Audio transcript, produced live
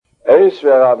So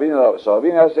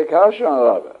Ravina has the kasha on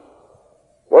Rava.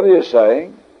 What are you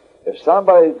saying? If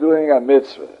somebody's doing a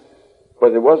mitzvah,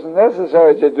 but it wasn't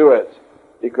necessary to do it,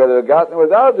 he could have gotten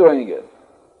without doing it.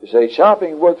 You say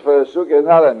chopping wood for a sukkah is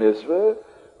not a mitzvah,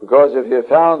 because if you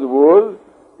found wood,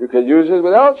 you could use it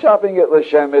without chopping it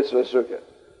l'shem mitzvah sukkah.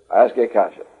 I ask a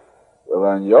kasha. Well,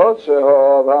 then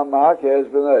Yotzeho of Makkos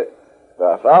Daf.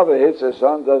 The father hits his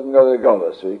son, doesn't go to the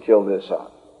galus, so he killed his son.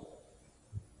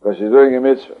 Because he's doing a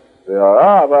mitzvah. The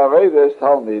Rav read this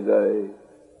Talmud.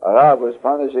 Rav was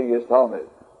punishing his Talmud.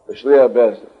 The Shliach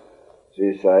Bezdin. So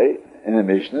you say, in the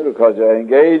Mishna, because they're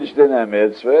engaged in a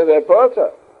mitzvah, they're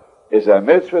potter. Is a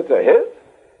mitzvah to hit?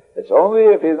 It's only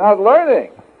if he's not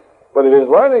learning. But if he's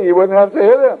learning, you wouldn't have to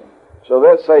hit him. So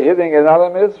let's say hitting is not a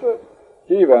mitzvah.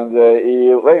 Let's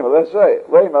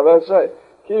say,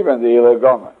 Kivan the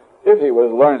Ilegoma. If he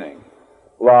was learning,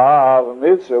 Lav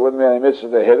mitzvah wouldn't be any mitzvah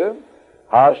to hit him.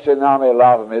 Hashtenami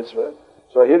Lav mitzvah.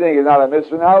 So hitting is not a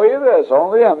mitzvah now either. It's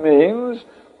only a means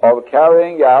of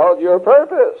carrying out your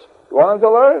purpose. You want him to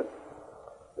learn.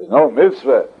 There's no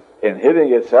mitzvah in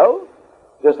hitting itself.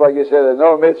 Just like you said, there's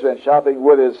no mitzvah in chopping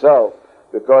wood itself.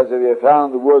 Because if you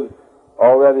found the wood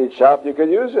already chopped, you could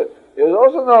use it. There's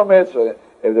also no mitzvah.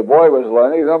 If the boy was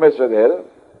learning, there's no mitzvah to hit him.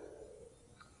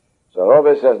 So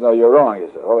Rava says, no, you're wrong, he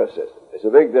said. Rava says, it's a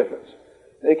big difference.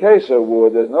 In the case of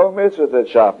wood, there's no mitzvah to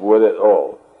chop wood at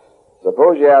all.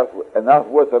 Suppose you have enough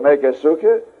wood to make a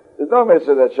sukkah, there's no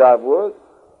mitzvah to chop wood.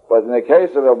 But in the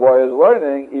case of a boy who's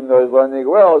learning, even though he's learning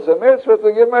well, it's a mitzvah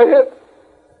to give him a hit.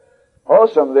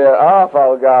 Also, there are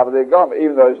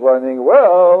even though he's learning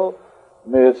well,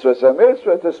 mitzvah's a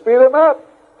mitzvah to speed him up,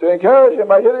 to encourage him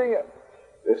by hitting him.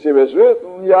 You see, it's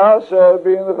written, Yasser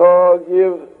bin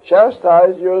give,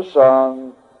 chastise your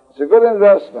son. It's a good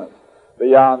investment. And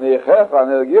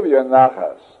he'll give you a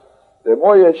nachas. The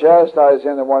more you chastise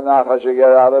him, the more nachas you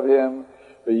get out of him.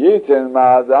 And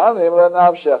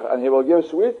he will give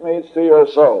sweetmeats to your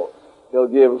soul. He'll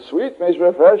give sweetmeats,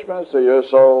 refreshments to your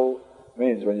soul.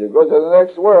 Means when you go to the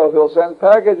next world, he'll send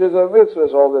packages of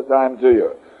mitzvahs all the time to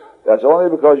you. That's only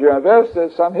because you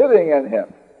invested some hitting in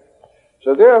him.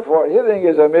 So therefore, hitting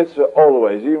is a mitzvah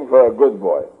always, even for a good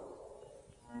boy.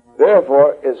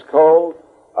 Therefore, it's called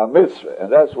a mitzvah,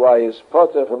 and that's why he's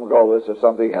potter from galus if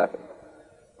something happens.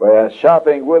 Whereas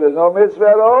chopping wood is no mitzvah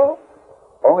at all.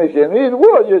 Only if you need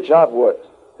wood, you chop wood.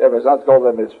 Therefore, it's not called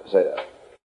a mitzvah. Say that.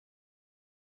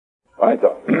 Right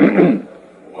on.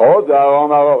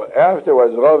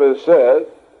 Afterwards, Rava said,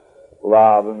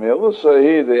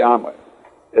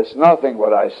 it's nothing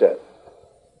what I said.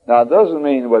 Now, it doesn't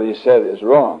mean what he said is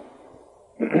wrong.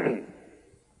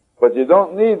 But you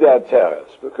don't need that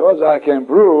teretz, because I can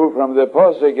prove from the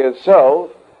posuk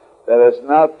itself that it's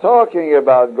not talking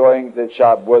about going to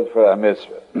chop wood for a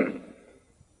mitzvah.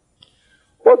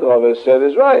 What Rava said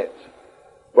is right.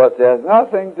 But there's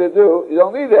nothing to do, you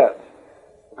don't need that.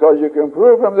 Because you can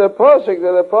prove from the posuk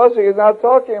that the posuk is not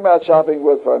talking about chopping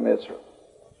wood for a mitzvah.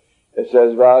 It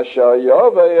says,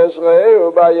 rei'eihu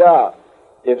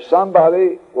if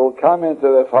somebody will come into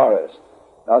the forest.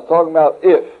 Now it's talking about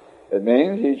if. It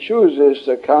means he chooses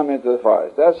to come into the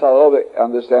forest. That's how Rava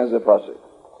understands the pasuk.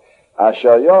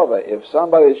 If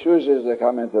somebody chooses to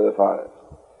come into the forest.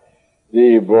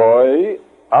 The boy,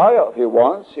 if he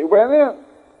wants, he went in.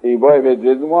 The boy, if he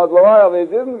didn't want loyal, he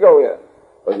didn't go in.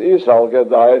 But Isal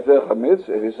gedayet a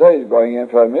mitzvah. If he says he's going in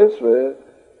for a mitzvah,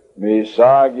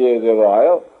 misagi the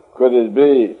loyal, could it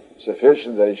be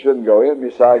sufficient that he shouldn't go in?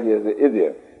 Misagi is the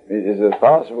idiom. Is it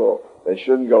possible that he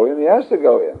shouldn't go in? He has to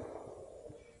go in.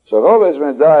 So Rava is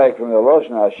medayek from the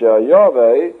Lashon Asher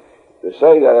Yove to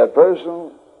say that a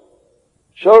person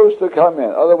chose to come in.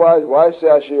 Otherwise, why say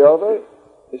Asher Yove?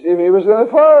 It's if he was in the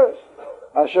forest.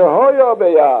 Asher Ho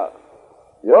Yove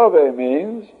Yove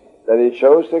means that he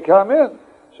chose to come in.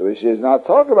 So he says not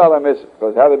talk about a mitzvah,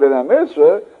 because had it been a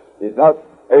mitzvah, he's not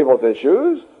able to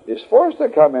choose. He's forced to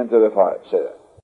come into the forest. Say that.